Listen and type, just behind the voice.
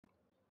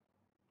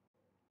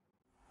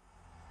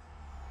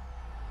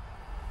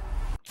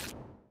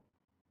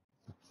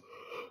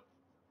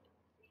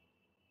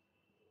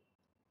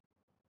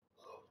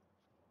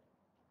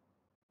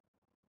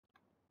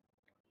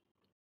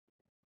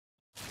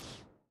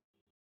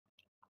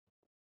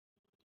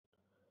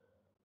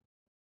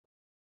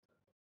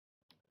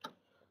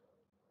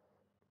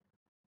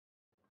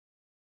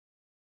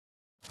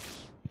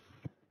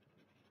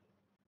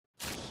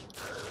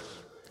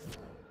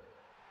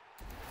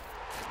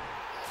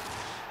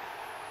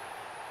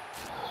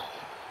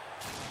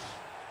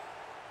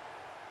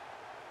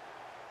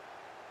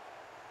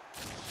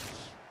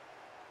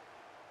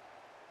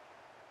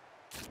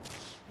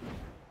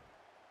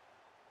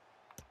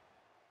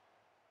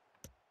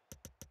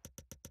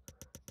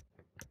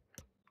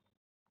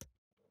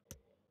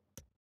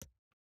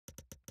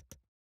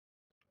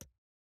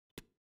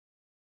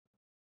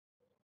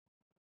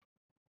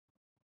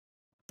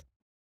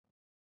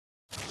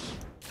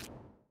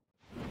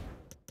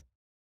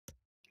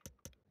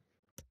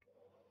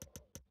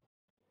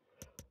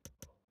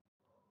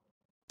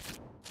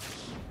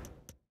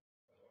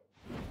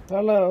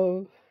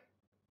Hello.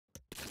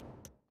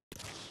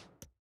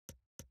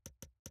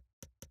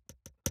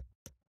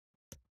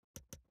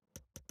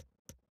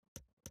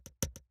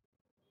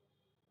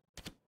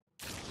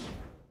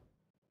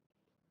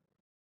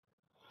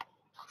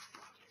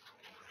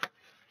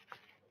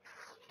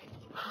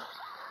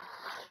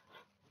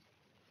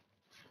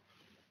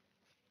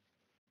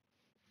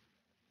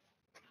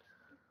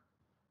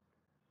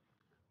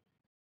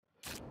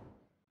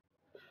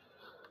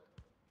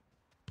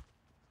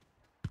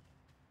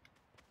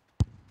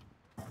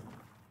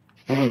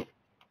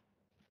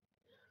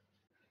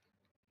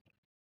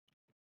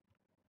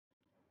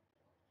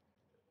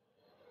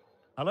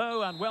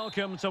 Hello and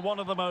welcome to one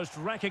of the most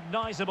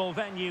recognisable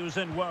venues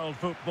in world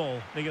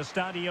football, the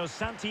Estadio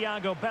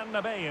Santiago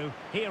Bernabeu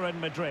here in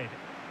Madrid.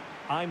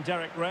 I'm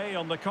Derek Ray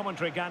on the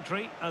commentary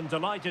gantry and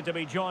delighted to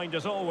be joined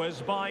as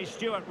always by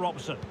Stuart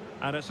Robson.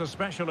 And it's a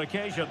special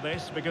occasion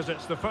this because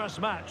it's the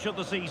first match of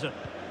the season.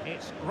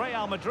 It's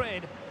Real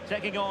Madrid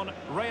taking on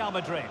Real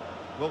Madrid.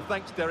 Well,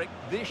 thanks, Derek.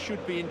 This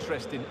should be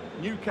interesting.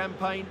 New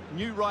campaign,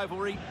 new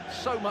rivalry,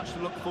 so much to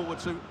look forward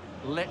to.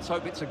 Let's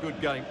hope it's a good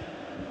game.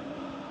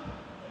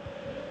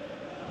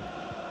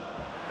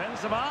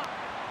 Benzema.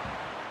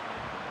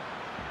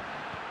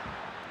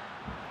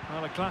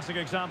 Well, a classic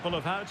example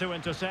of how to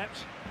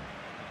intercept.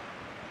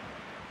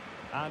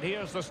 And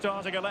here's the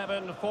starting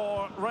 11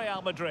 for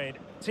Real Madrid.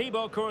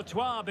 Thibaut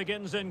Courtois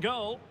begins in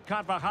goal.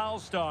 Carvajal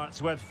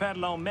starts with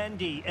Ferland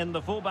Mendy in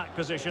the fullback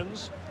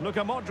positions.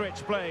 Luka Modric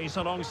plays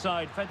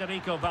alongside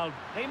Federico Valverde.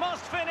 He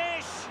must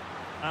finish!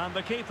 And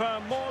the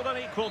keeper more than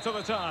equal to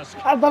the task.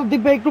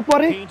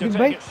 Keen to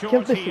take it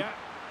short here.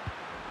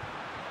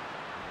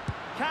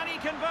 Can he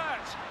convert?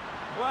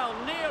 Well,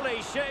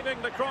 nearly shaving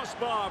the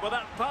crossbar with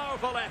that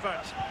powerful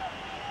effort.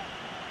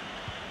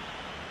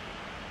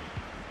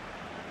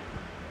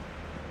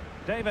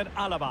 David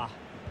Alaba.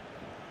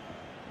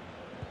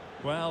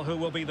 Well, who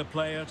will be the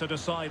player to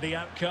decide the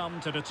outcome,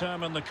 to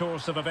determine the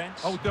course of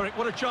events? Oh, Derek,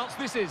 what a chance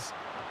this is.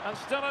 And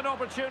still an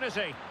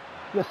opportunity.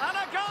 Yes. And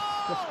a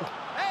goal!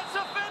 It's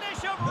a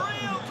finish of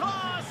real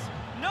class.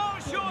 No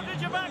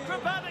shortage of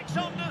acrobatics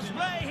on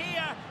display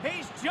here.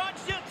 He's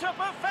judged it to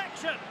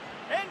perfection.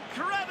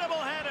 Incredible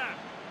header.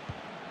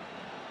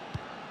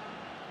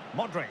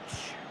 Modric.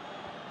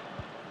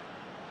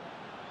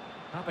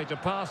 Happy to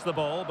pass the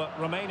ball, but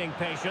remaining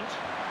patient.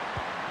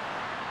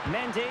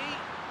 Mendy.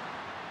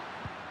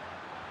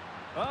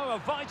 Oh, a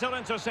vital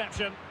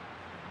interception.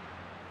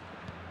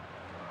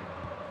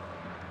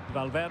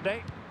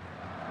 Valverde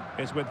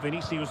is with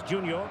Vinicius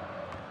Junior.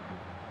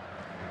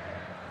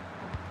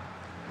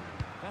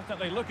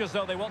 Definitely look as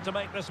though they want to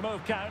make this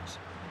move count.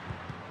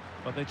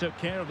 But they took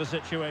care of the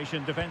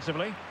situation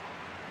defensively.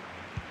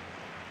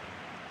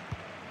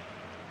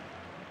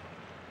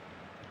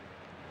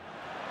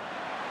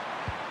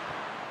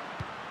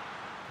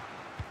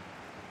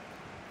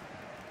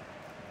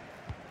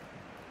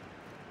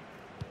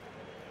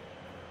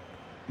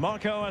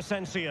 Marco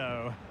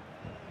Asensio.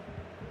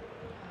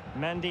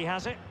 Mendy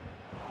has it.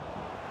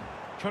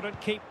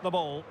 Couldn't keep the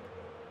ball.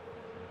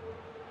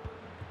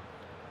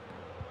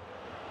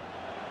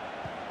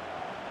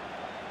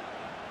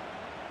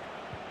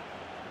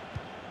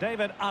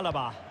 David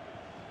Alaba.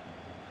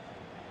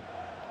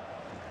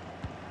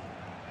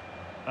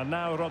 And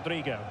now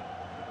Rodrigo.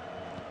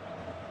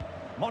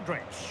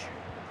 Modric.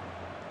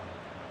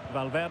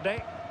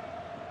 Valverde.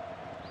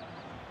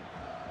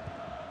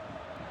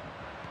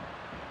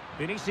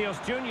 Vinicius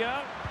Junior.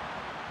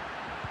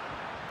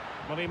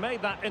 Well, he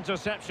made that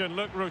interception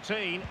look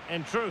routine.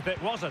 In truth,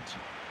 it wasn't.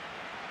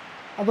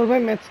 Adol bhai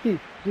match ki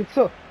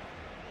jitso.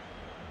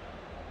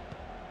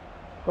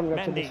 Mendy.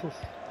 Congratulations.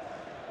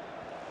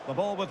 The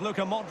ball with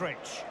Luka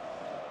Modric.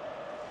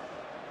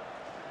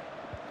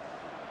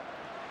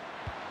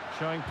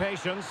 Showing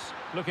patience,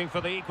 looking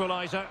for the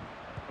equaliser.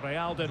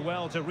 Real did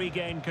well to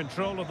regain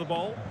control of the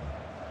ball.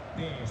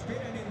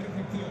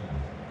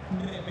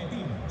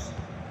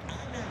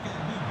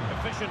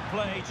 Efficient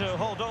play to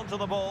hold on to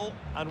the ball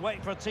and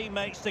wait for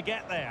teammates to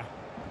get there.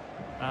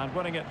 And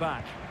winning it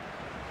back.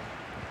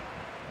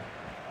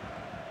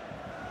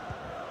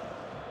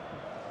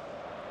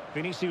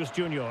 Vinicius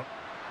Junior.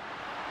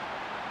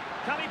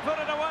 Can he put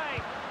it away?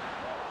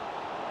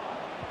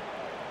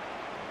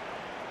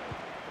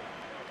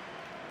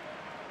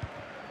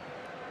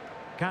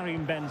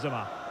 Karim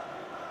Benzema.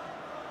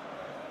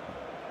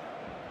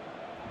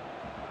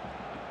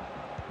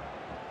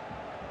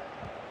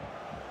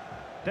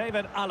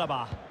 David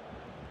Alaba.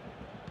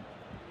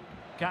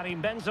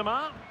 Karim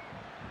Benzema.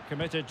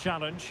 Committed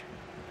challenge.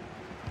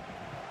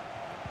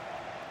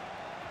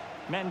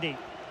 Mendy.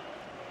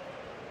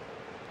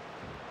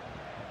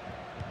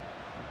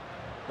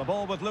 The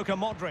ball with Luka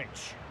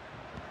Modric.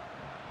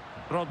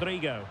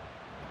 Rodrigo.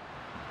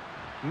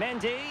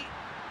 Mendy.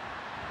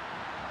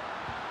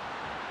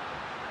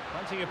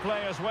 Plenty of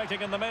players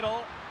waiting in the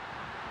middle.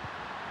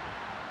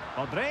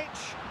 Modric.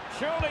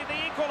 Surely the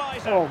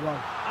equaliser. Oh,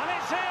 wow.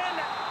 And it's in.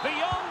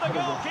 Beyond the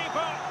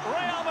goalkeeper.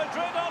 Real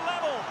Madrid are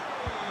level.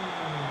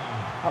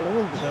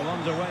 So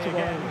underway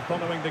again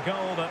following the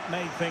goal that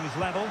made things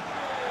level.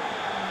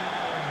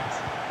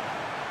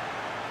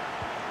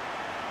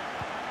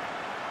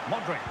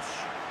 Modric.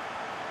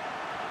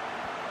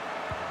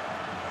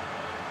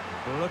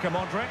 Luka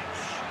Modric.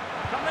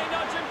 Can they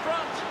nudge in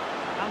front?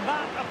 And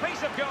that, a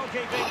piece of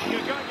goalkeeping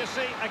you're going to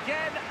see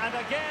again and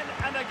again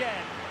and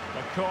again.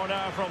 The corner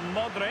from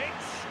Modric.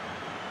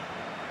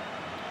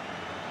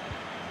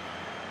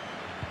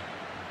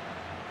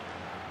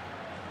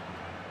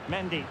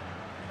 Mendy.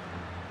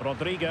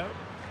 Rodrigo.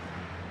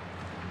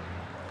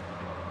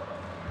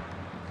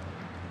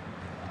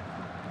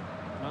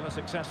 Another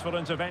successful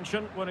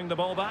intervention, winning the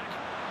ball back.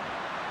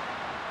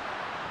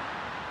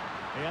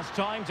 He has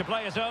time to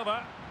play it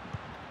over.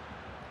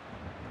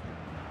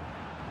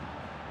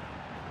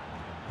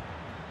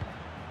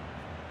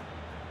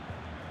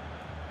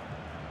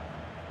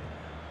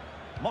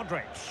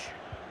 Modric.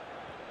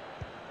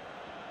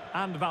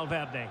 And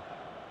Valverde.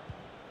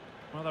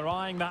 Well, they're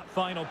eyeing that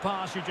final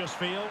pass, you just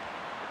feel.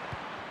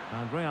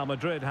 And Real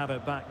Madrid have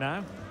it back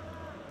now.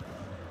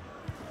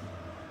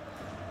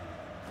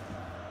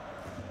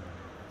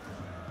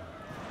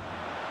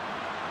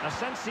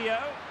 Asensio.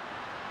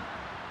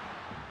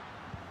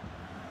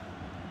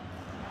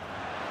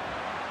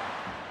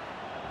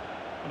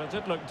 Well, it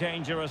did look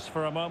dangerous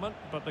for a moment,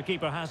 but the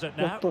keeper has it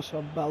now.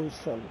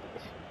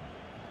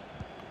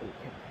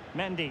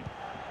 Mendy.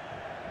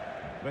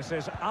 This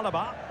is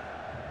Alaba.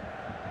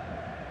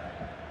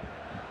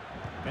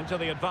 Into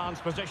the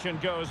advanced position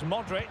goes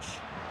Modric.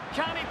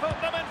 Can he put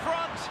them in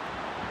front?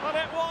 Well,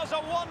 it was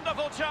a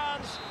wonderful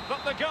chance,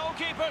 but the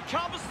goalkeeper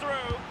comes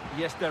through.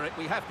 Yes, Derek,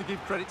 we have to give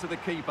credit to the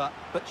keeper,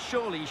 but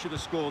surely he should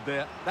have scored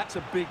there. That's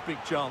a big,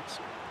 big chance.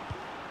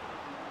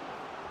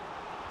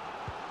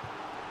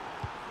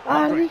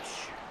 Modric.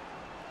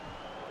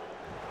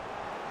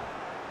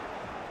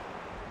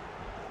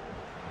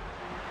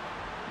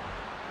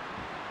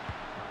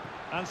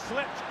 And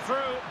slipped through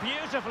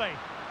beautifully.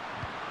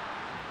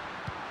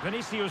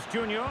 Vinicius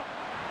Junior.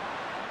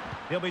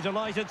 He'll be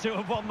delighted to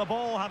have won the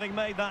ball, having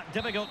made that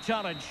difficult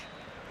challenge.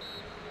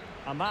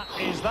 And that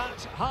is that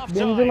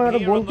half-time here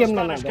in the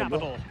Spanish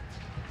capital.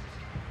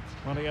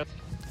 Well,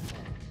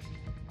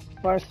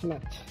 First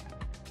match.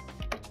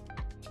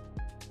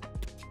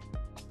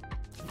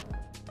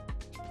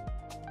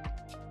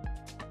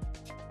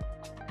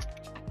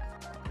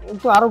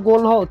 কিন্তু আরো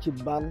গোল হওয়া উচিত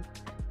বাল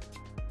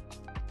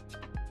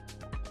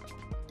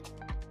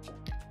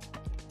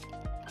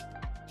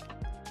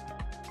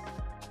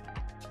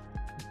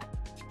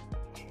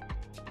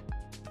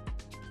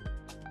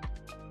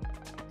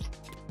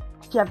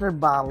চ্যাটের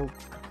বাল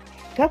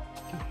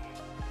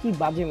কি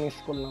বাজে miss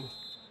করলাম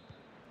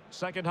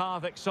second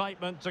half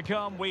excitement to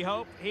come, we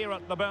hope, here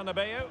at the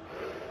Bernabeu.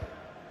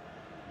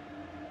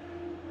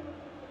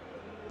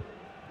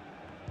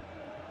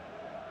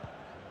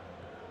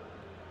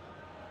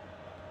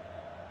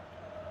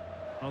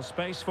 Well,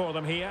 space for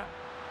them here.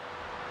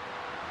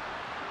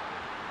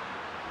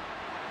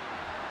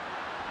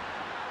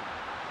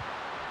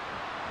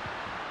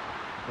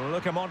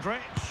 Luka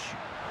Modric.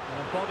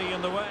 And a body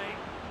in the way.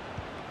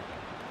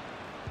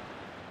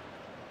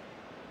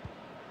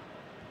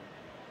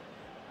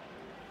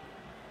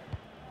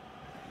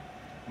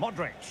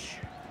 Modric.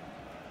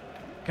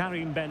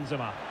 Karim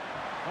Benzema.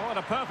 Oh, and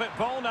a perfect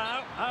ball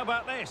now. How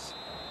about this?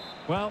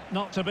 Well,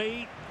 not to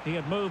be. He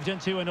had moved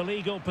into an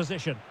illegal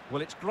position.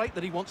 Well, it's great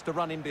that he wants to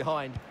run in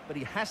behind, but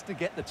he has to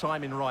get the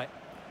timing right.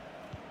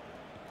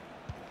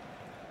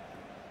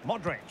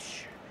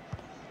 Modric.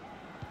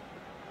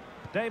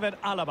 David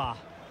Alaba.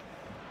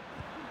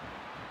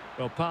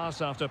 Well,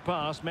 pass after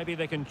pass, maybe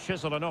they can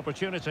chisel an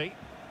opportunity.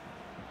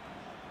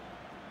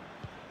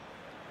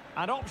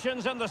 And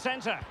options in the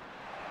centre.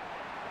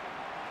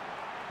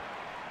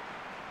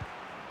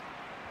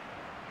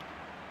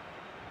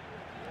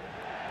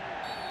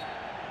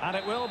 And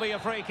it will be a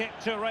free kick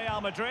to Real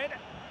Madrid.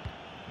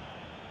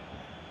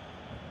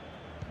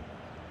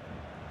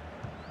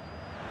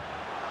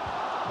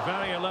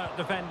 Very alert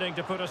defending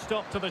to put a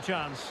stop to the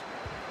chance.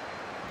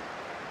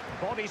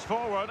 Bodies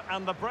forward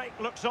and the break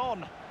looks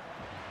on.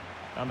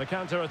 And the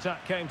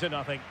counter-attack came to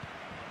nothing.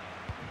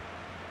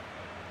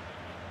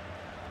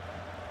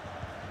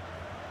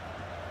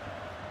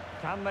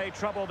 Can they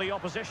trouble the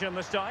opposition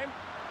this time?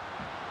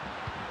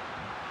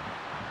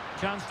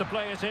 Chance to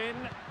play it in.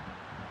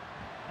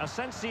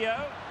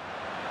 Asensio.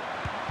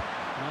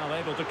 Now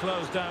able to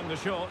close down the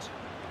shot.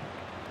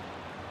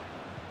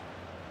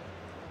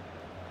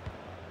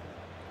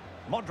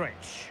 Modric.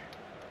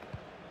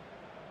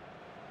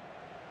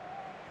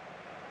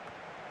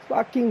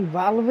 Fucking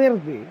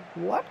Valverde.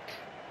 What?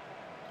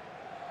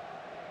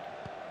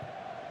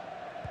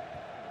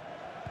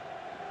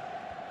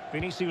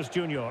 Vinicius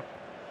Junior.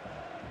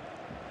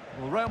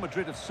 Well, Real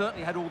Madrid have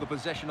certainly had all the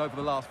possession over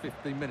the last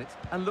 15 minutes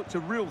and looked a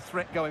real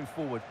threat going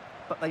forward.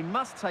 But they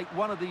must take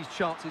one of these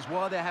chances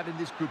while they're having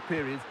this good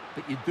period,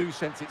 but you do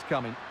sense it's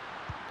coming.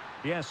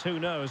 Yes,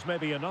 who knows,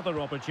 maybe another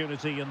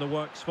opportunity in the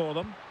works for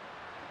them.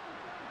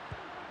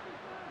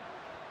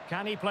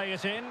 Can he play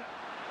it in?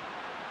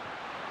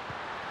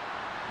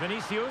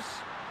 Vinicius.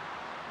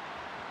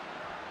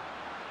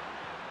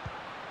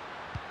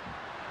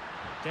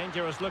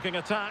 Dangerous looking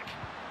attack.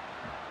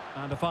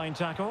 And a fine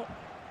tackle.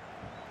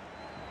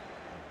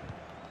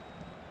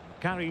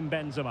 Karim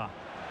Benzema.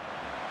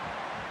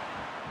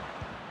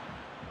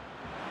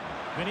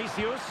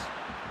 Vinicius.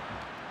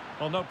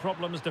 Well, no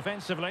problems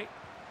defensively.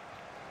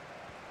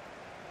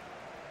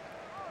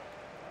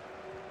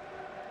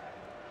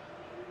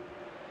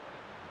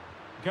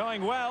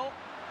 Going well.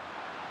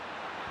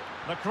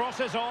 The cross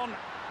is on.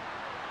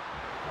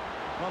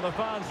 Well, the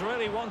fans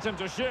really want him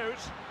to shoot.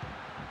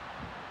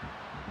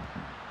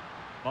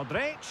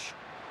 Modric.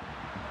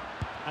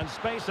 And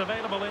space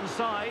available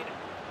inside.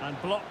 And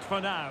blocked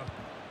for now.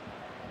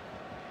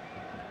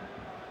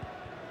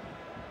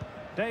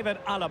 David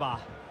Alaba.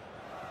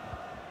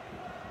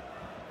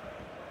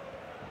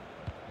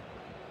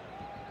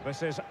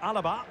 This is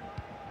Alaba.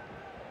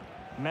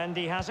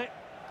 Mendy has it.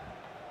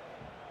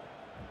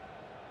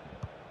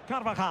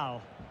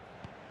 Carvajal.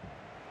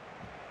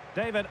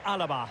 David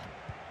Alaba.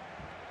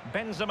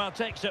 Benzema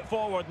takes it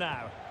forward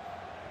now.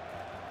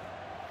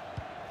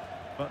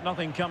 But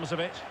nothing comes of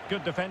it.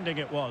 Good defending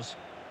it was.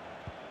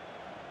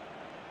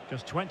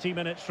 Just 20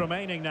 minutes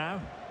remaining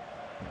now.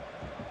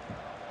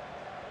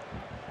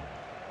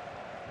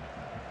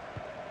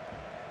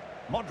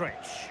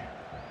 Modric.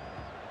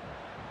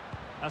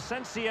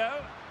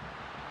 Asensio.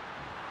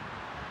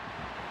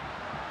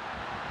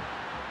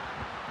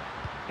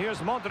 Here's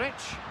Modric.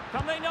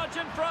 Can they nudge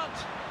in front?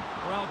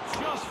 Well,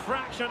 just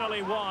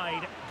fractionally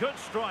wide. Good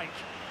strike.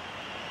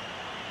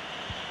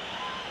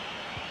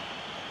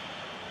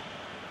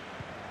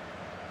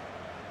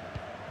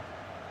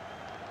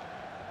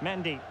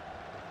 Mendy.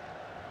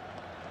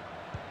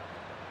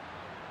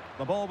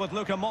 The ball with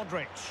Luka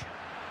Modric.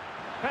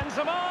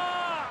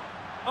 Benzema!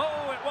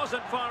 Oh, it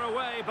wasn't far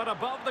away, but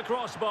above the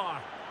crossbar.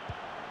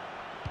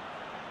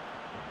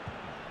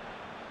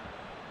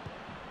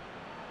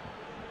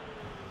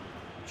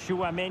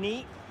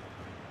 Tchouaméni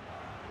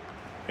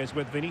is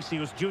with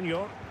Vinicius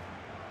Junior.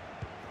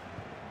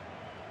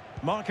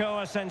 Marco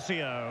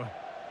Asensio.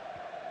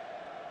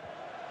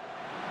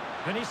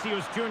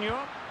 Vinicius Junior.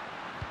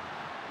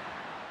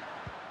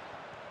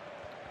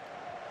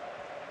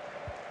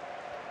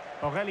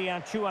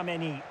 Aurélien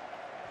Tchouaméni.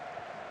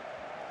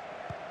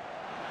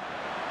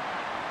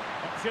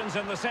 Options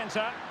in the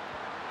centre.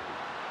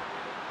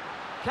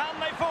 Can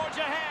they forge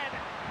ahead?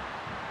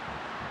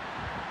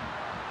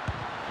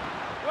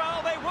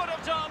 Well, they would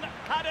have done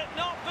had it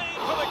not been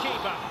for the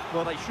keeper.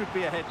 Well, they should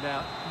be ahead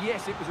now.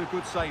 Yes, it was a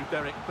good save,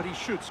 Derek, but he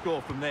should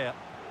score from there.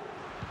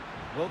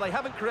 Well, they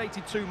haven't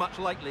created too much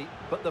lately,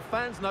 but the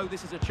fans know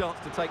this is a chance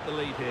to take the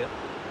lead here.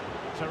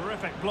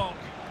 Terrific block.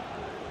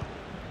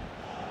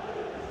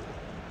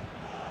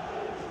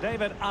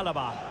 David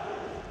Alaba.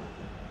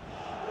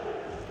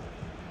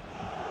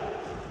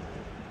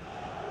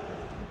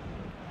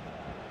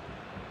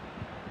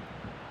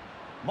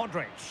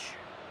 Modric.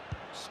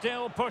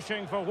 Still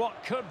pushing for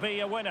what could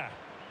be a winner.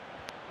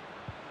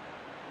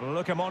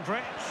 Look at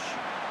Modric.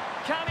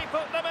 Can he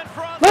put them in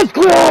front? Let's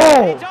go!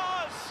 He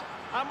does!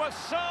 And with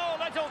so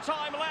little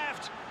time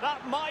left,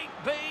 that might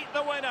be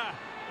the winner.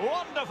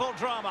 Wonderful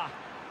drama.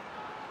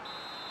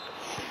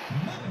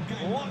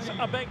 What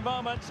a big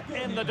moment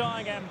in the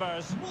dying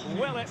embers.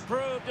 Will it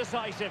prove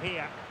decisive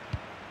here?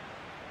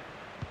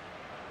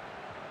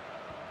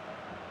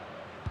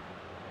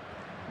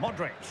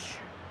 Modric.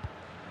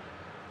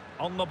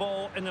 On the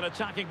ball in an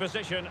attacking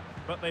position,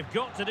 but they've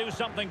got to do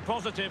something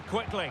positive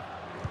quickly.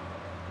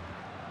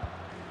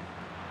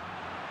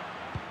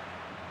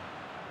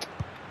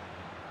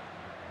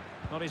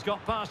 Well, he's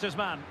got past his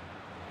man.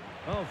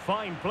 Oh,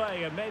 fine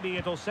play, and maybe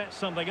it'll set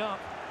something up.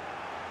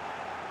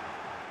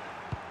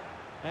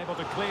 Able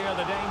to clear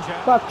the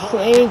danger. Fuck's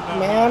sake,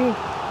 man.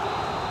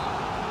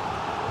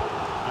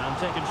 And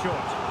taken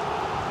short.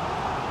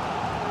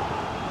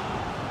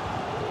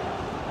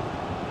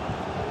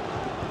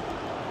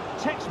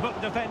 Textbook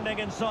defending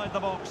inside the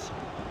box.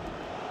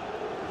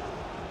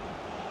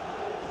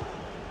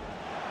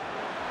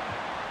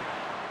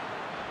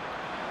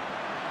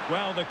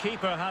 Well, the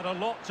keeper had a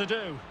lot to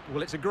do.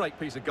 Well, it's a great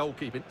piece of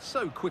goalkeeping.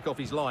 So quick off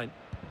his line.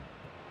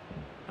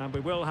 And we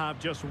will have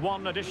just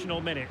one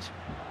additional minute.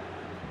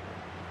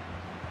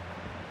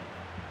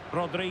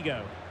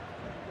 Rodrigo.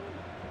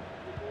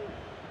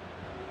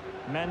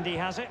 Mendy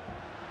has it.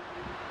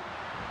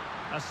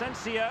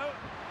 Asensio.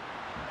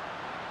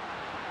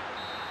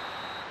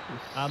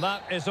 And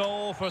that is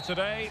all for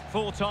today.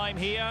 Full time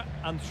here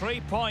and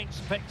 3 points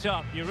picked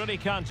up. You really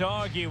can't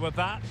argue with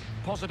that.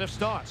 Positive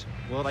start.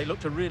 Well, they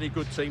looked a really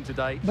good team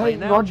today. Bhai, They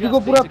now Rodrigo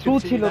just need pura to true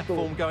continue chilo that to.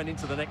 form going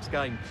into the next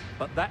game.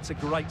 But that's a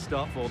great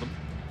start for them.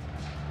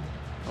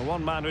 And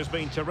one man who's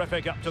been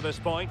terrific up to this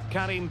point,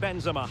 Karim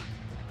Benzema.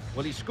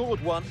 Well, he scored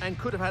one and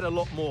could have had a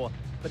lot more.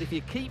 But if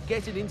you keep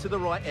getting into the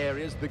right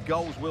areas, the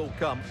goals will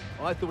come.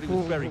 I thought he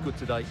was very good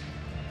today.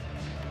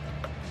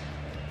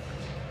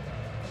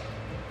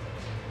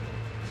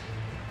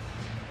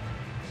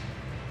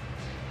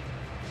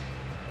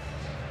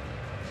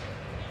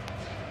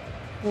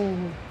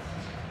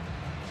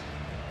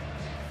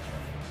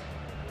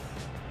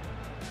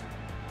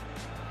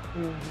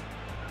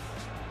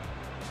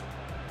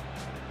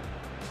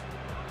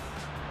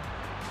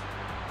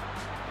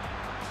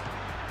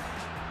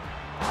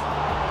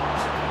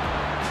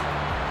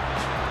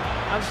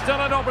 And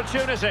still an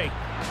opportunity.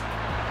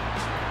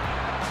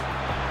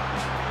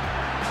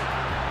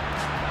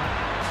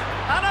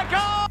 And a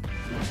goal!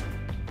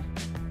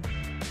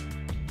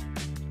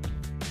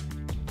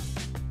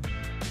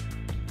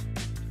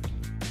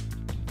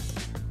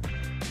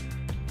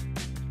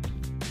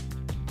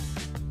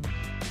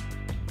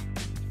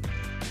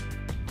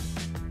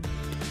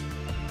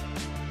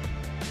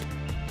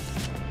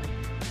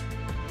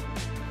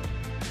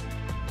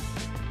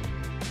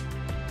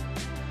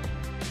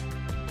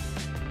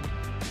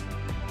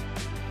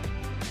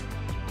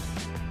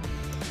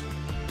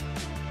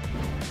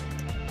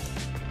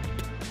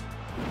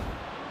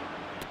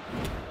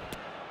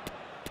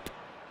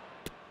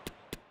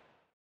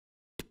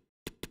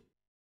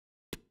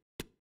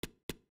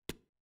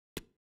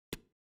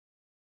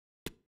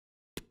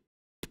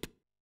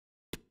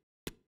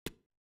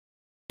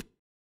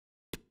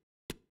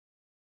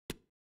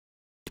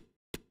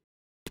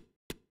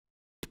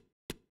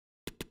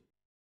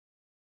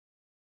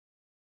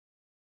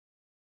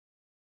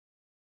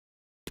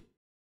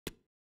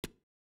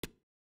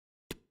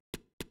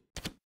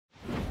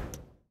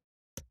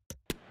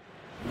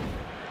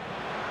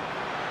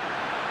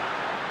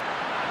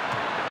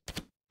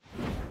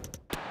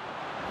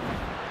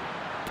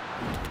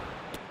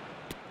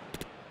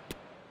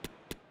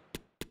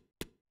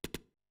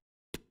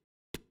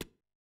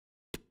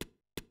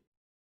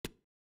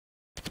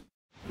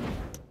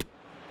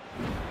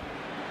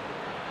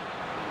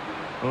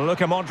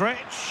 Luka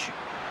Modric.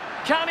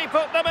 Can he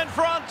put them in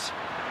front?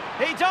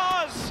 He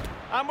does!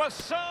 And we're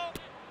so...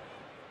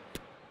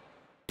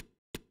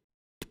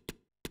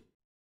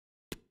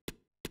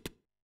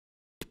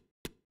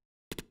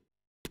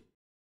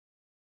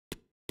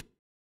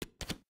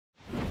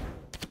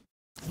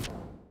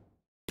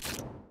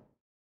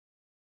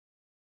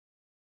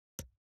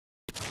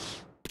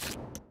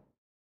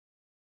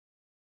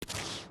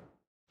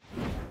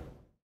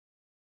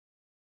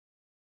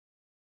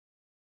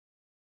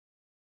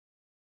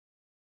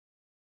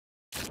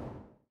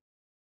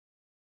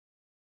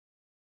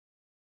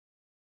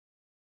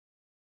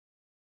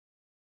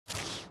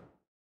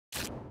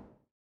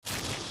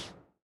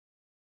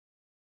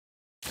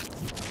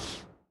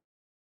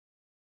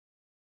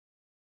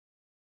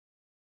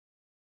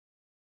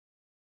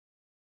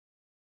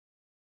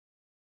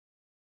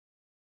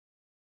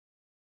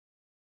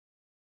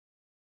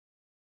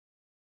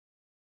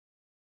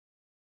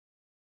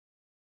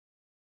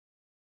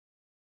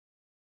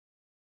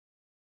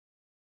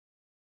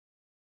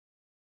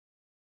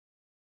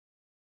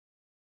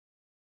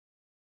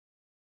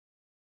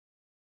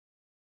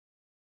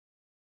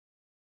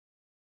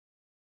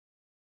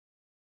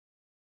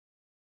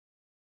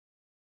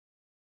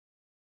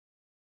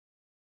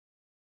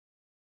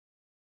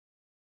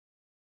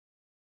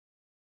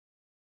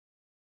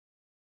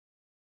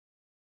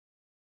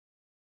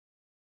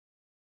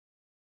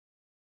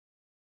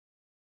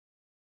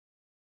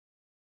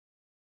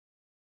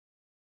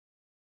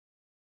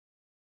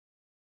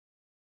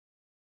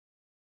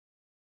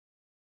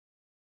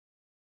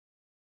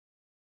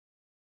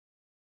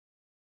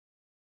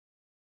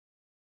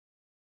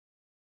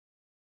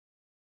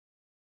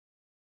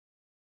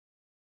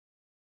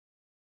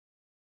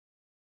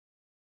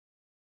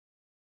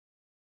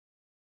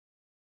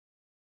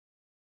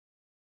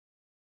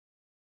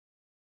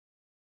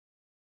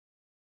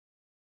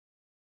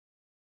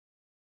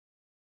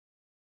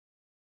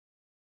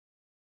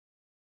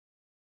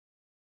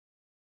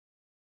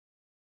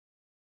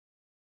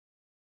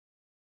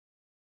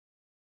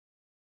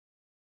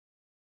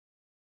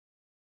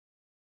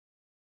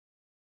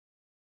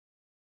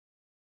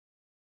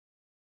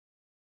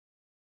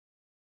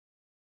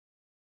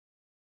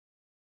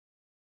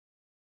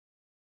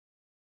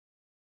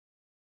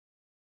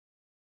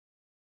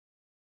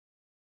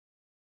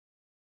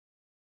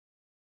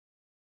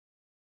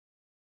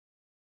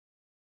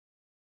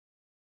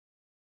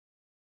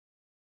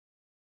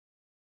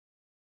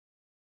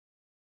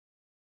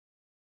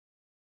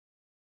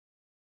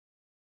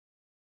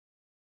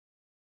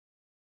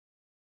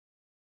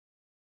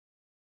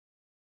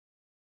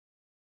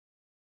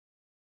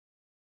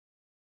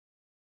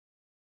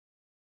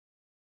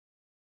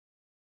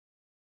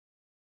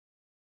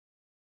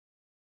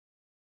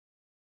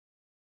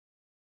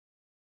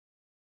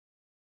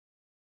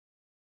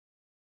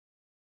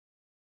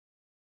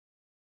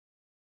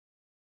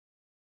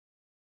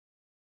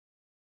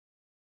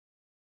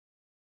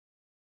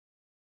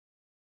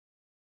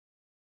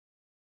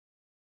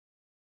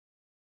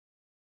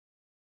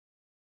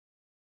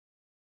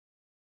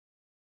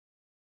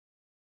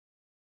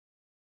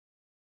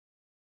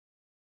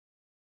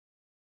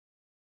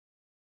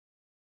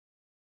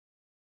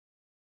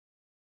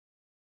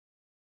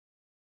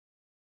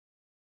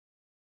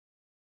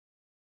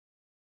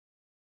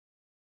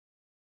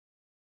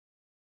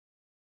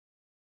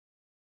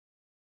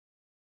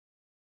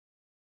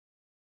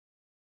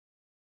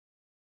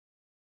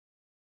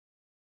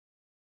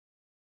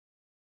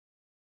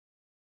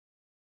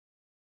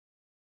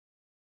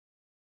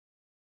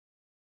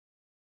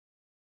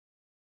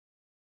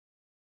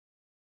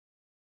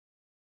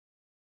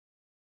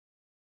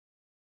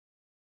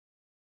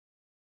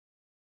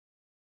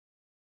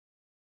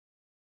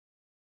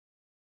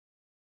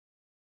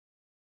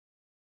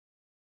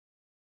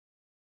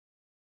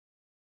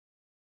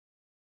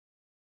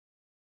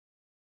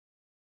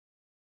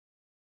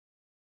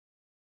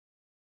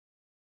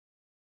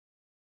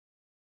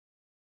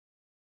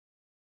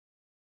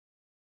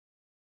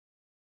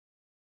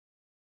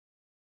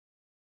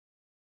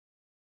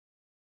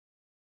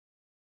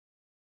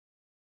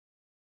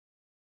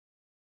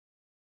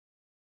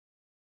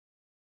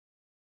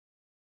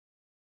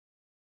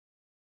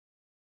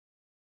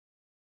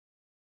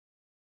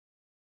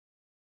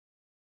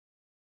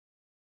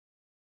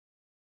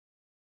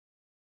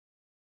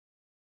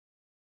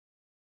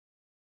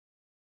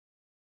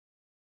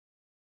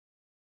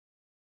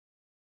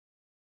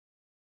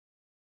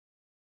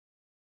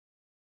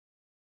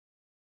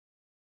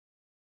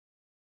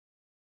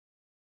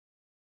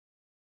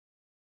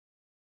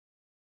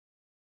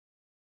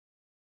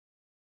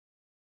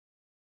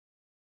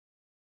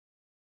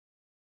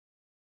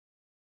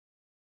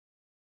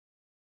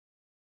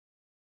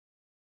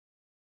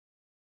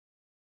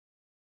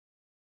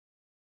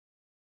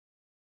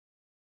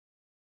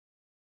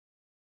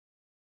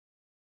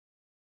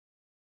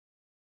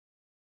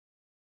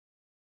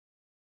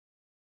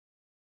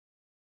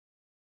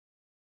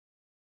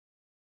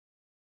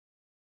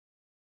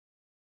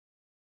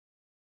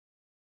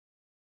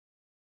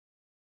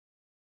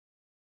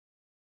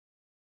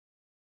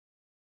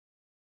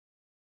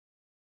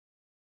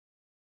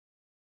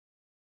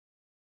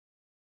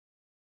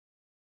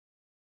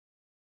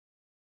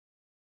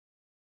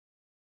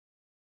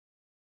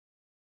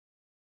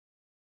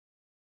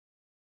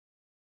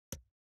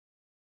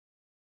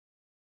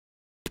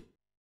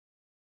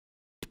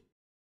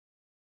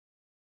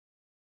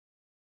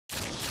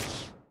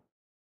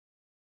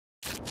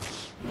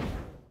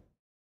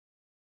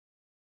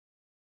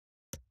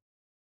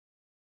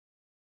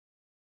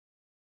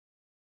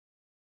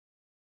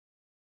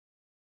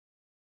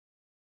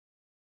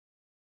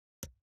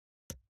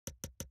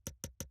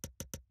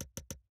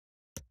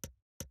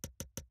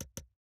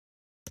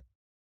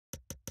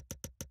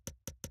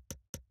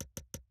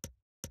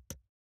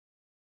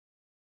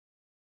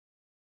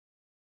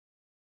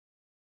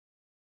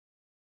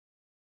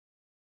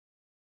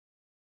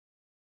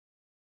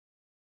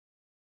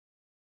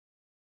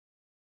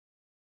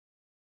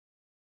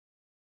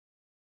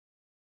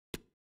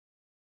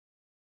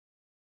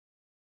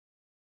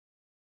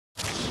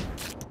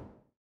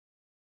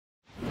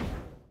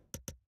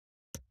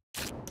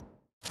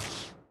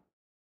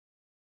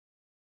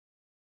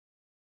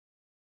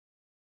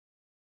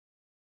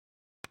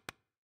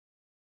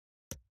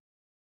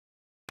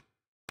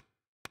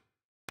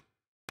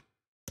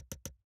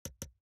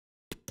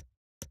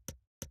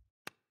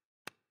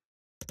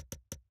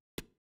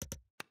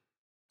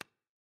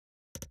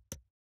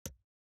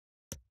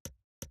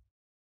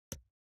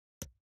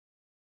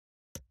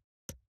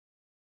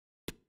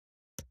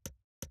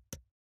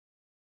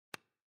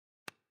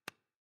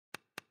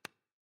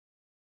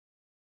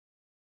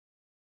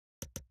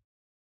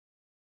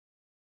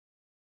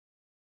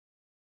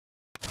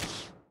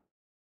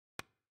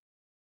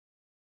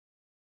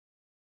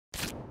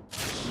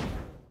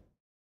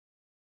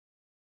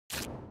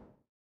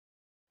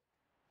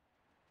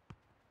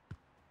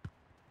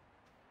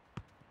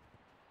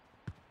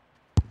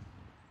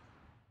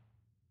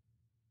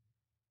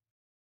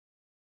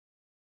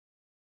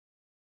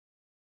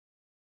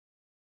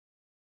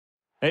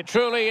 It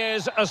truly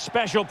is a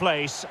special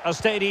place, a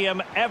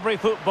stadium every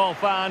football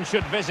fan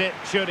should visit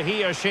should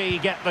he or she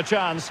get the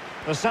chance.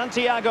 The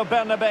Santiago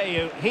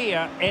Bernabeu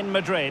here in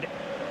Madrid.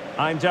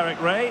 I'm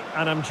Derek Ray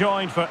and I'm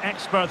joined for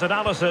expert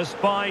analysis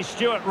by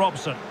Stuart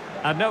Robson.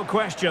 And no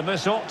question,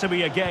 this ought to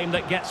be a game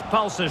that gets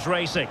pulses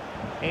racing.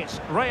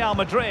 It's Real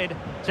Madrid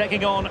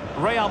taking on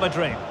Real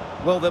Madrid.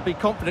 Well, they'll be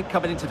confident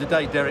coming into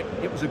today, Derek.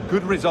 It was a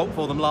good result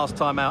for them last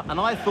time out, and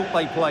I thought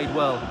they played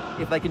well.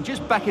 If they can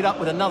just back it up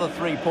with another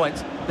 3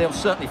 points, they'll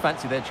certainly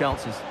fancy their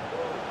chances.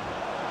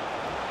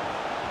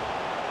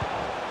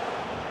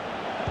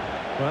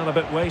 Well, a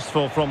bit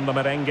wasteful from the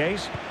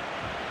merengues.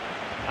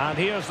 And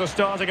here's the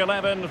starting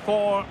 11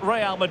 for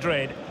Real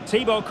Madrid.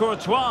 Thibaut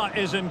Courtois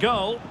is in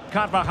goal.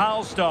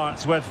 Carvajal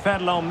starts with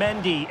Ferland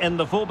Mendy in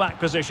the fullback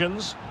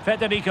positions.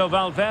 Federico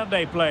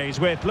Valverde plays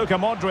with Luka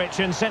Modric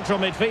in central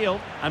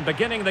midfield. And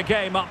beginning the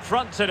game up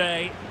front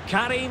today,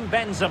 Karim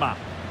Benzema.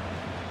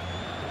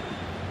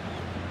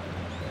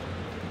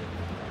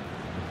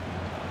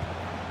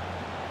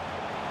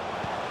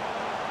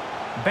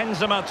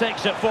 Benzema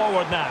takes it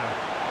forward now.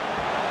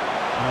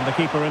 And the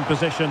keeper in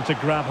position to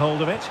grab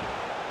hold of it.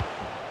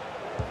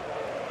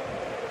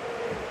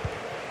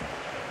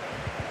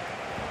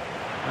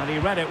 And he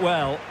read it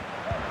well.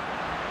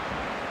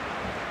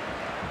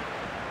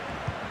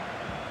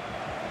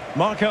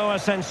 Marco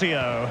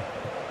Asensio.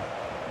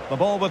 The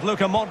ball with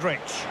Luka Modric.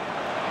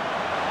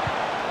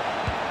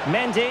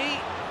 Mendy.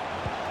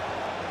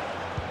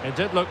 It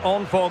did look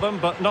on for them,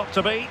 but not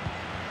to be.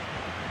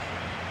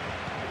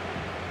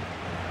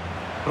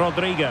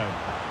 Rodrigo.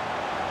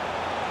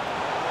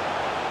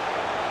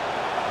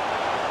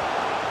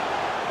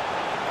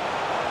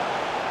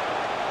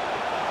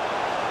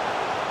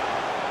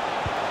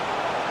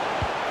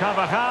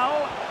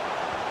 Carvajal.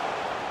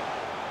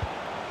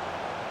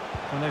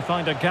 Can they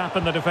find a gap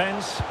in the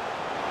defence?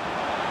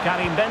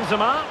 Karim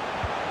Benzema.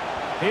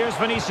 Here's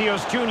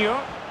Vinicius Junior.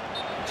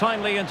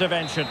 Timely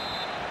intervention.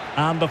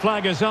 And the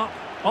flag is up.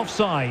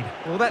 Offside.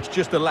 Well, that's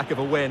just a lack of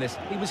awareness.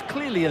 He was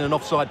clearly in an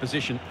offside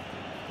position.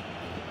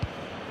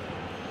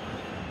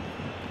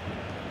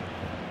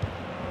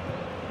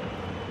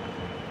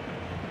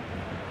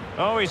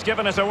 Oh, he's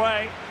given us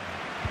away.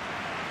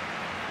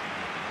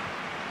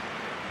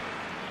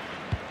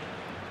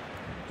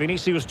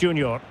 Vinicius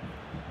Junior.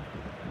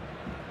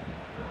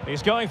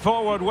 He's going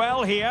forward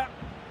well here.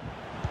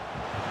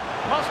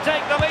 Must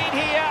take the lead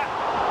here.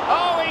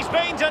 Oh, he's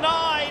been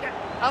denied.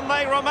 And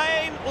they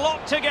remain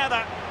locked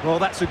together. Well,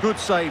 that's a good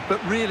save,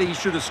 but really he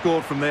should have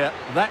scored from there.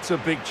 That's a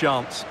big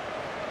chance.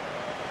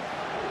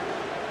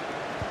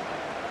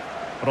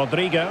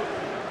 Rodrigo.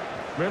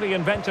 Really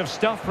inventive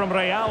stuff from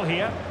Real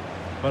here.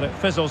 But it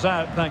fizzles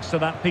out thanks to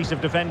that piece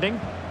of defending.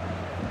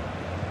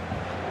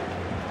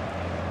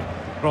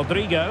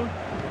 Rodrigo.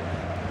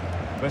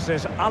 This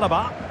is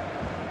Alaba.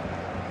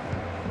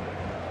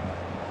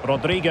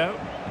 Rodrigo.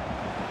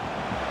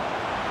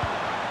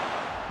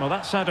 Well,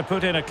 that's how to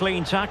put in a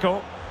clean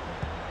tackle.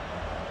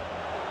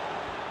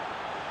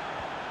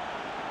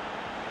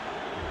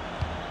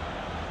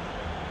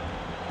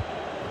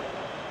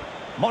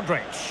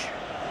 Modric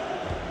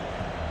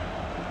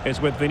is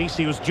with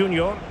Vinicius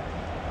Junior.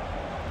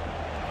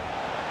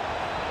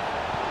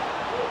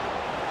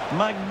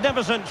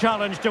 Magnificent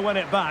challenge to win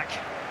it back.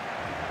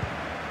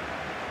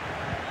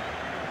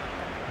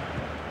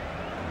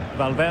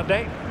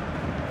 Valverde.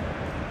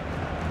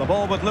 The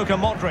ball with Luka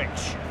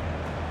Modric.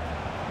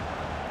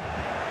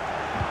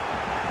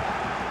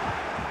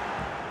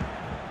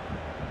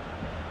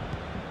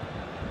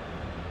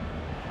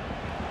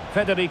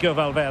 Federico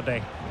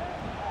Valverde.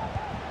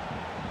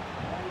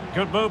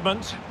 Good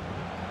movement.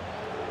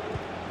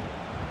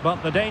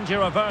 But the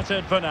danger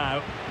averted for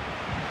now.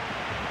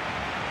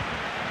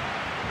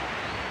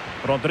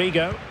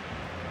 Rodrigo.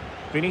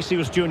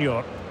 Vinicius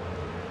Junior.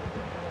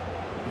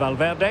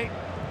 Valverde.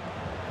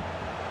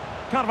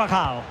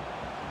 Carvajal.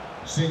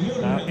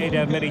 Now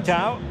Eder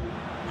Militao.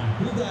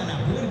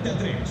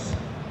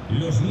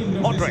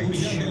 Modric.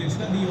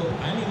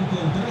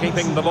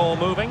 Keeping the ball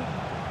moving.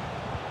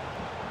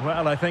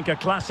 Well, I think a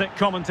classic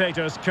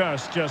commentator's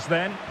curse just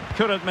then.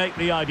 Couldn't make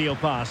the ideal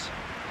pass.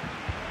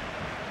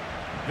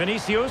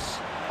 Vinicius.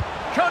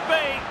 Could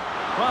be.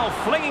 Well,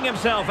 flinging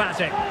himself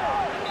at it.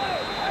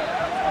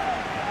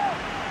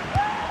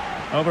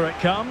 Over it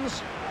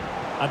comes.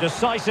 A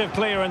decisive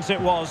clearance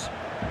it was.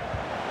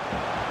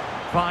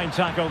 Fine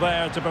tackle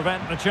there to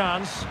prevent the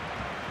chance.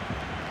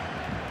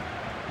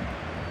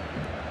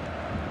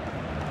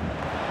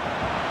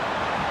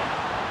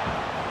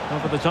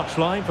 Over the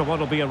touchline for what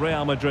will be a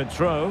Real Madrid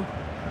throw.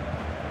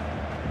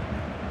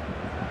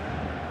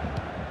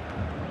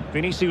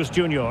 Vinicius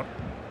Junior.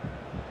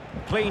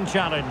 Clean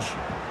challenge.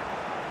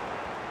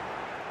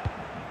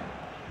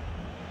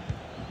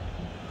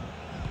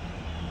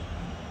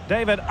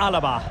 David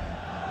Alaba.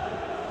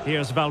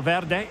 Here's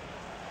Valverde.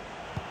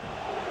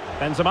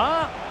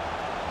 Benzema.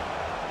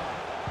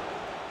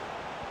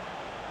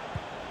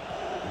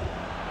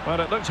 Well,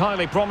 it looked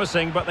highly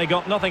promising, but they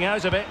got nothing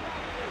out of it.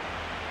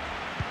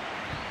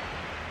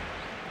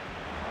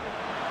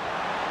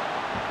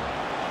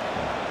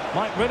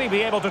 Might really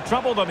be able to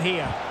trouble them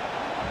here.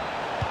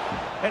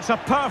 It's a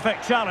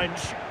perfect challenge.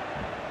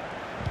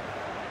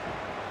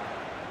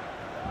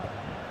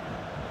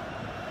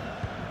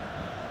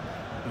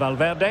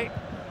 Valverde.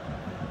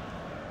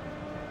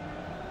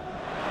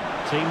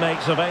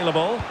 Teammates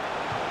available.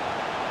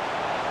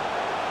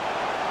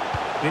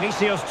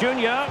 Vinicius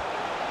Junior.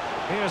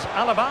 Here's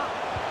Alaba.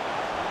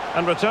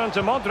 And return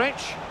to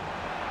Modric.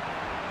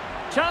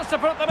 Chance to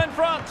put them in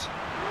front.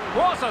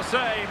 What a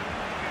save.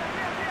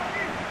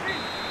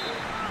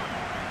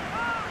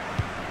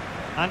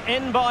 And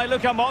in by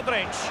Luka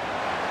Modric.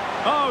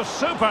 Oh,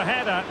 super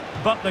header.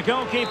 But the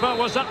goalkeeper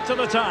was up to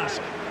the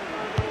task.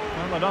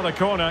 Well, another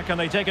corner. Can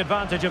they take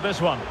advantage of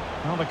this one?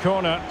 Well, the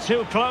corner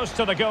too close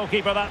to the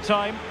goalkeeper that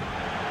time.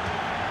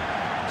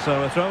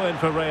 So a throw in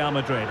for Real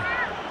Madrid.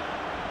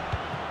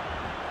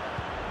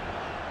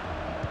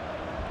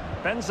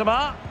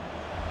 Benzema.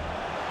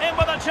 In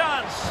with a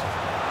chance.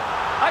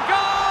 A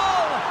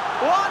goal!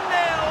 1-0.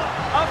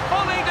 A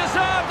fully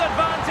deserved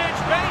advantage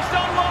based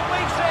on what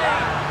we see.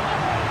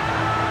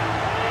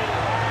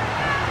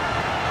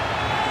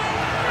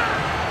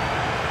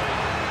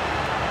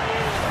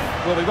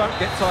 Well, we won't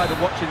get tired of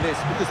watching this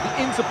because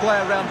the interplay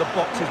around the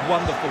box is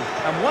wonderful.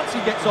 And once he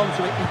gets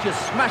onto it, he just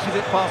smashes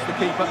it past the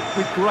keeper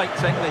with great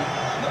technique.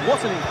 What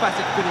an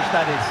emphatic finish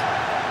that is.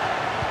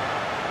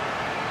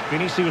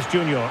 Vinicius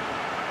Junior.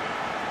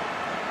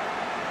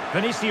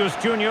 Vinicius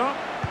Junior.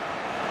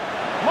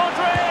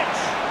 Modric!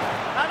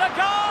 And a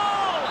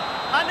goal!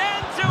 An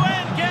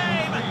end-to-end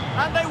game!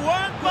 And they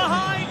weren't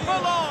behind for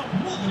long.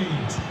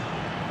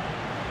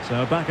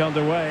 So back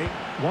underway.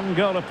 1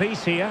 goal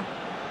apiece here.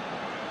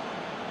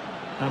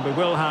 And we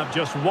will have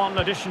just 1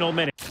 additional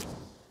minute.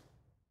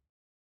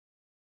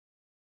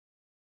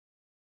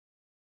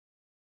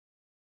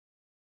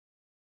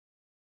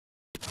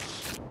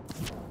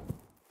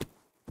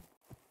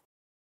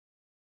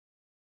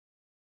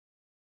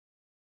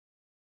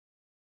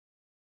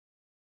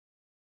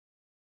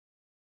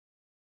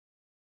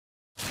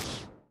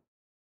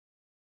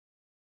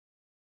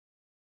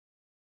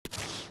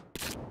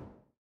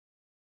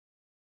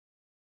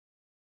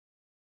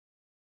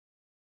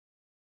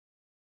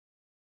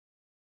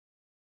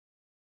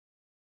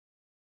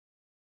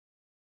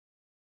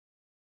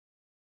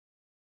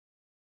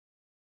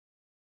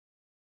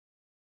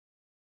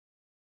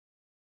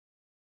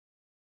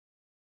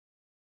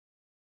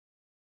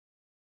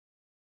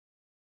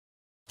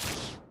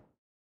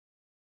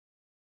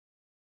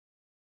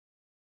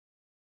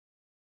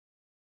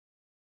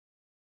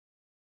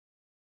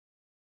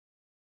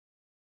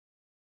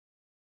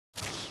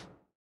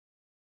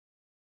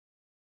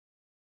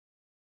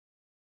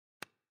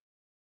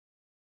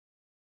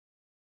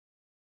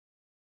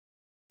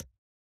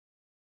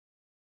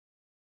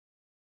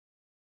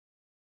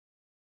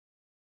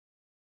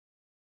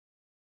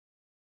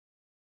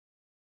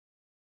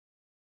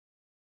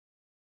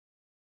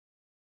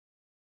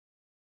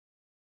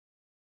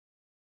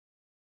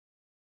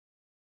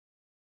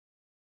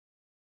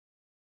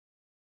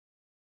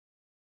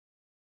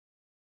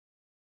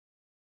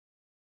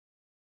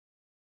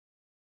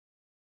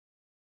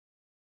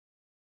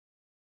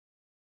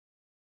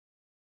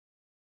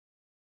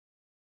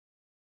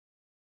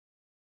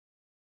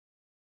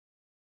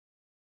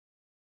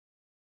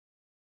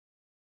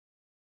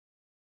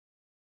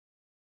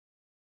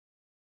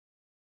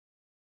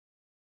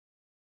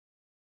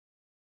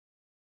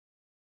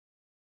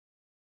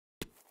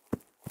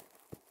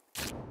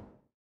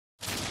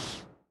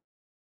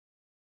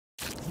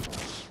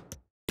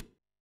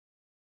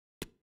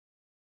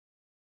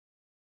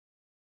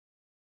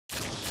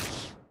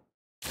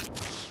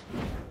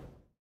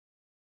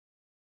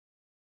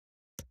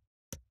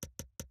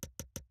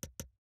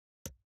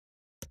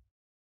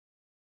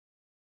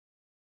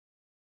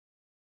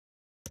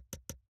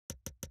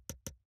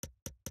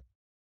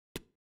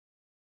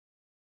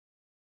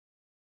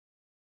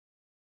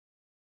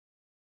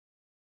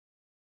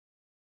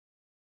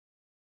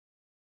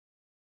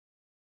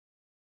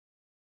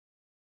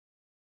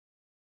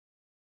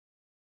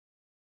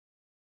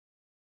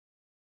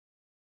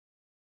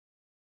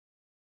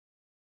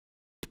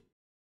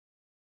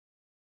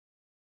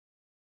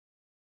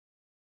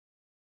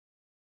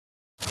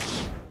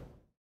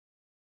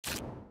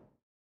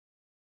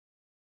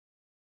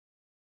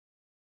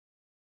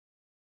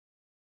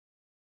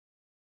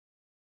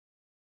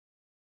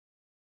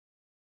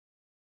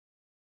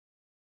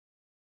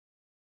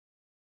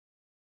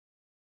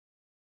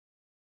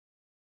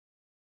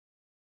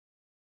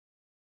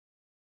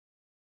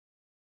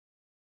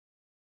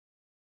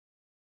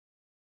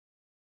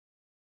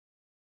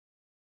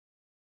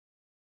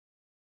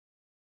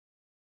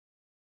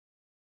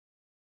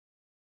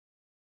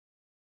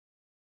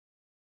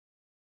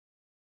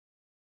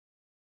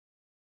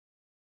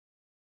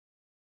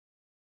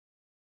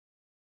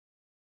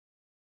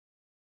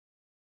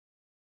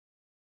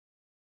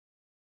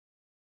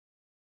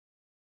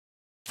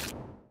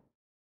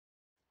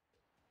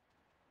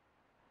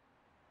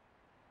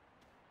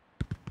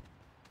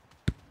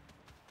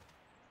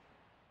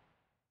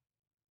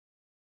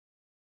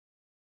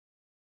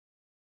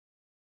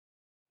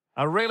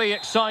 A really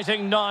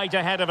exciting night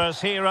ahead of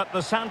us here at the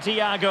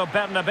Santiago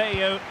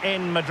Bernabeu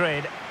in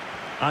Madrid.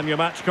 I'm your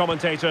match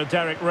commentator,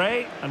 Derek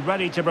Ray, and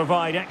ready to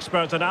provide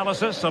expert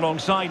analysis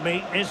alongside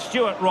me is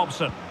Stuart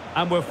Robson.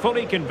 And we're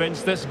fully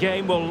convinced this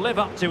game will live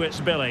up to its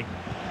billing.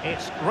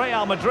 It's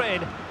Real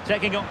Madrid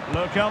taking on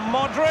Luka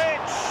Modric.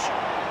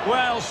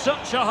 Well,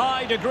 such a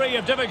high degree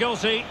of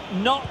difficulty,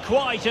 not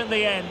quite in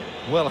the end.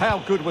 Well, how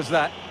good was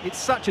that? It's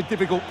such a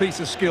difficult piece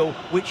of skill,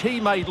 which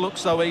he made look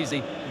so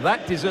easy.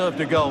 That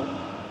deserved a goal.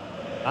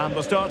 And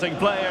the starting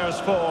players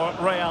for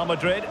Real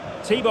Madrid.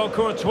 Thibaut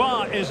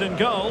Courtois is in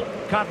goal.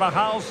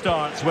 Carvajal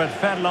starts with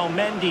Ferland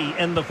Mendy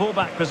in the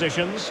fullback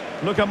positions.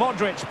 Luka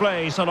Modric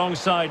plays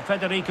alongside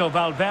Federico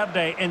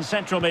Valverde in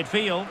central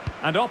midfield.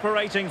 And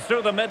operating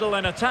through the middle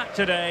in attack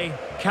today,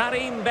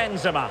 Karim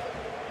Benzema.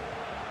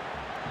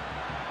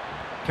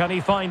 Can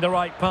he find the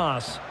right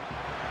pass?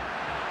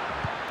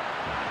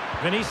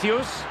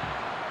 Vinicius.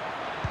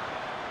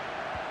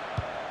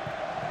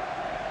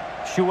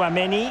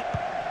 Tchouaméni.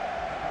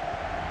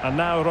 And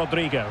now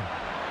Rodrigo.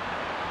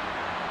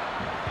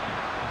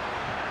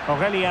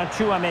 Aurelien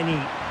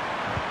Tchouaméni.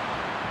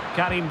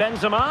 Karim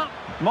Benzema.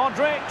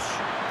 Modric.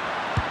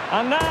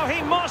 And now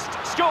he must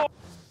score.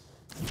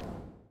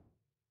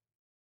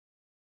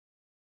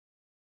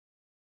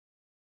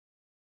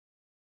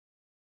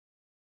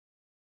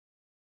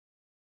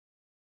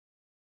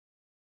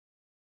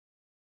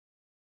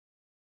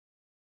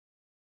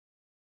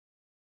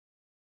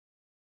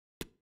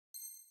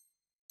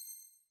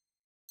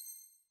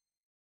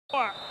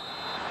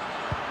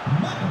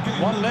 Marca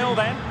 1-0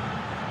 then.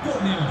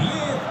 con el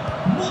 10,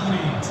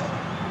 Modric.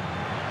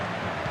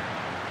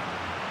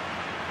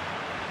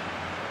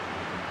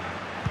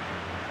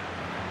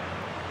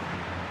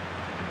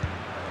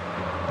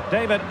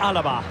 David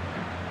Alaba.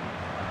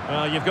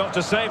 Well, you've got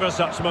to savour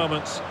such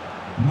moments.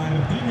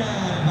 Martina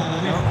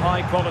Balaguer.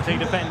 High quality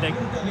defending.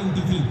 Puerta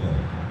 25.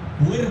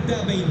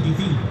 Puerta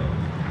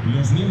 25.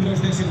 Los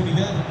miembros de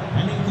seguridad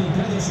han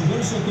encontrado su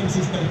bolso con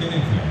sus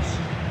pertenencias.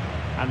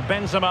 And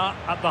Benzema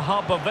at the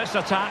hub of this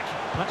attack.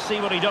 Let's see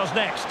what he does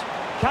next.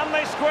 Can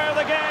they square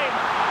the game?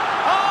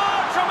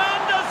 Oh,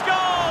 tremendous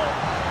goal!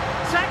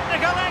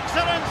 Technical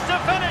excellence to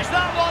finish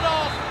that one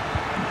off.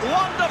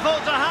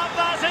 Wonderful to have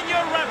that in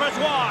your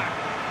repertoire.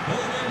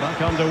 Back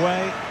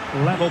underway,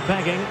 level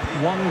pegging,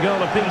 1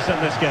 goal apiece in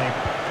this game.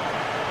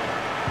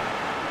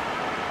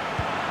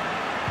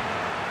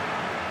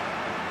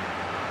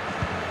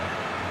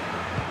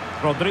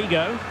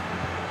 Rodrigo.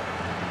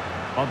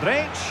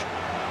 Modric.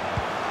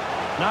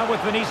 Now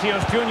with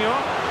Vinicius Junior.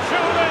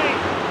 Surely!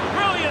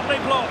 Brilliantly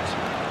blocked.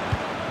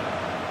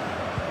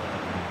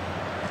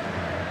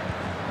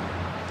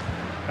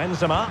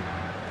 Benzema.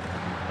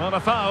 Not a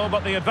foul,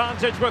 but the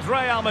advantage with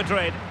Real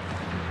Madrid.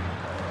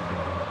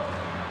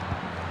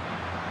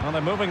 Well,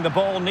 they're moving the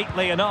ball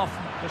neatly enough.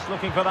 Just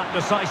looking for that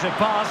decisive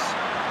pass.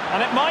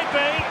 And it might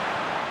be.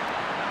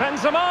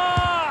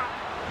 Benzema!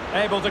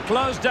 Able to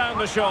close down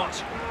the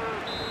shot.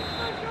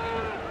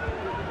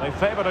 They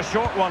favoured a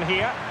short one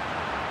here.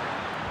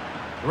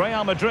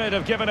 Real Madrid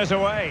have given it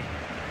away.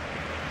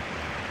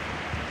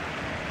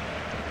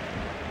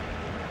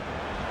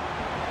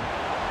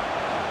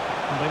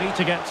 And they need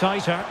to get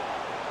tighter.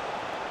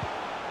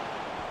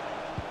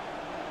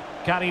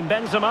 Karim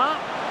Benzema.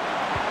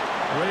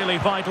 Really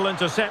vital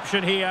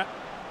interception here.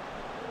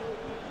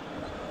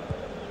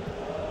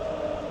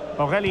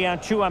 Aurelien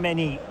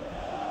Tchouaméni.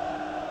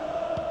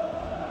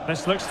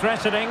 This looks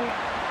threatening.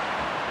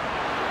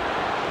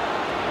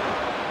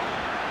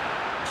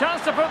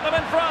 Chance to put them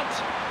in front.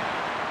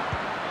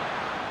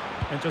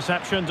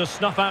 Interception to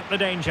snuff out the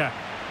danger.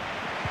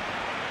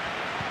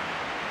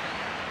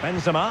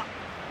 Benzema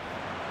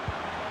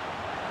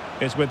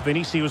is with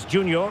Vinicius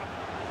Junior.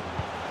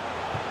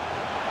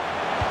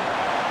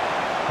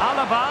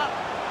 Alaba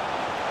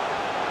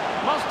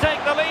must take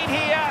the lead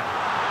here,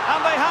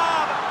 and they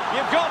have.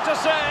 You've got to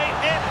say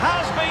it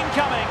has been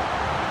coming.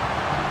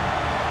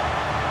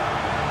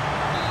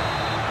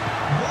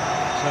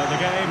 So the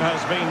game has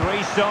been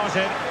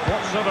restarted.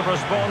 What sort of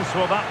response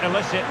will that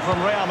elicit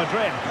from Real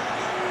Madrid?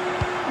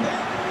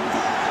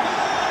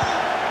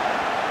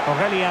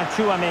 Aurelien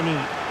Tchouaméni.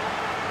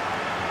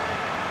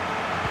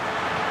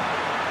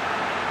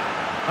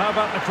 How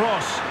about the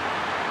cross?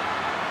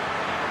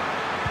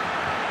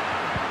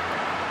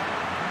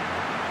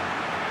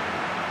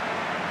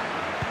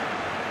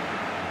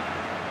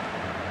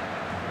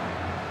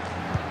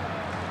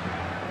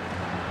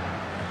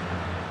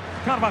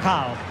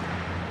 Carvajal.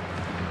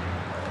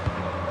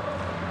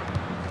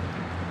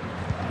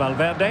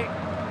 Valverde.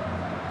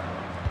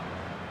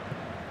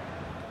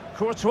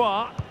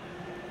 Courtois.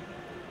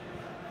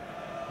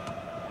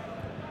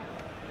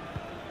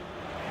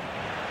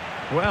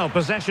 Well,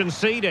 possession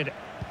ceded.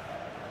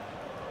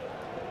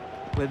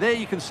 Well, there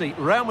you can see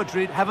Real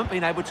Madrid haven't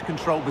been able to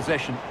control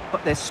possession,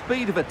 but their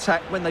speed of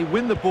attack when they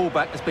win the ball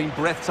back has been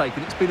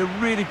breathtaking. It's been a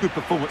really good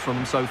performance from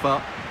them so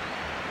far.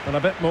 And a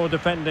bit more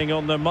defending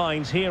on their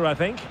minds here, I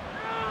think.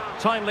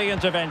 Timely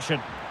intervention.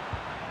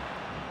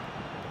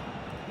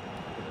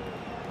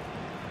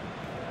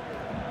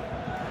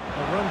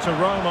 Room to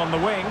roam on the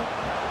wing.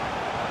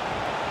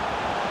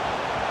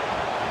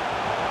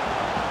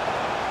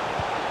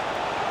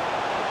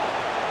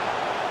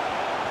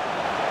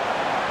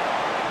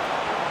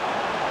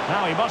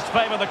 Now he must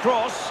favour the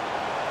cross.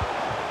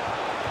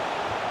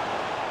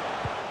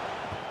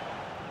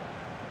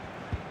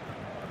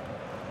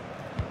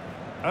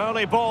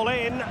 Early ball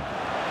in.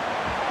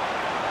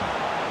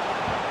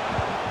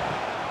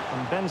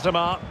 And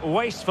Benzema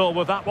wasteful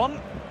with that one.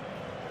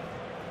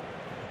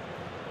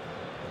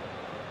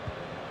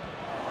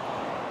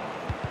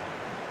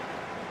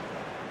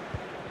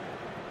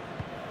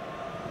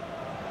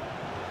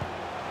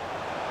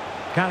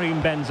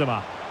 Karim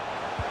Benzema.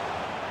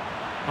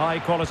 High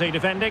quality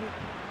defending.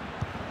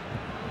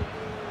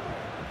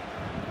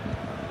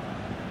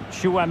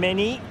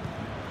 Chouameni.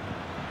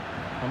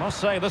 I must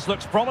say this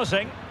looks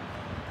promising.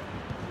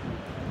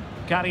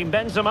 Karim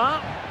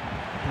Benzema.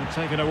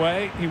 Taken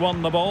away, he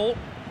won the ball.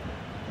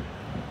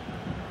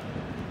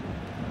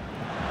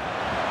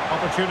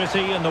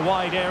 Opportunity in the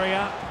wide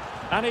area.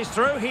 And he's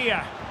through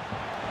here.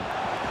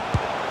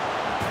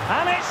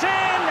 And it's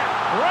in!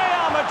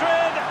 Real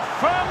Madrid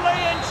firmly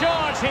in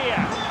charge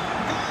here.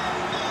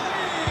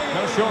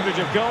 No shortage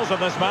of goals in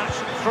this match.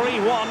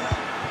 3-1.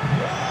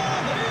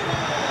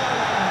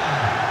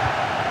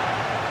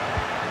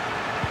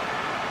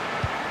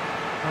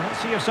 Well, let's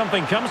see if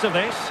something comes of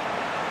this.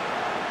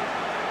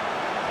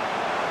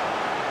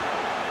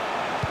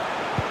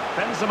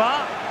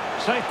 Benzema,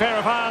 safe pair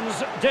of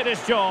hands, did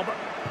his job.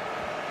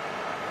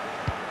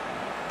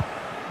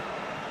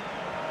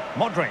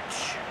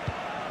 Modric.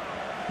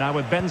 Now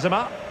with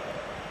Benzema.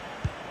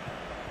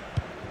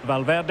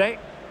 Valverde.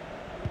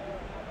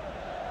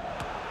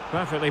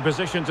 Perfectly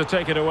positioned to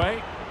take it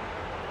away.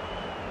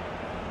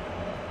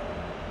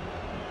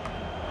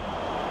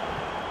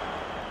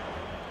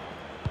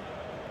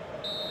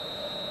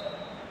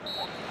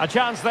 A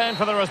chance then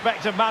for the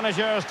respective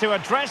managers to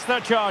address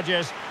their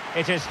charges.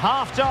 It is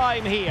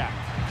half-time here.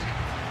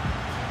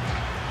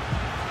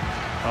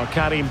 Well,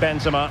 Karim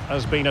Benzema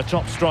has been a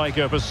top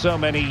striker for so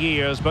many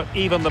years, but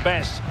even the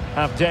best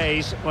have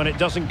days when it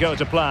doesn't go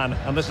to plan,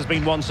 and this has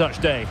been one such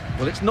day.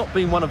 Well, it's not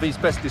been one of his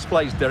best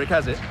displays, Derek,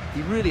 has it?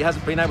 He really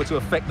hasn't been able to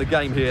affect the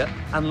game here.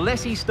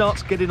 Unless he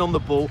starts getting on the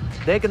ball,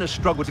 they're going to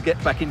struggle to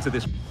get back into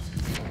this.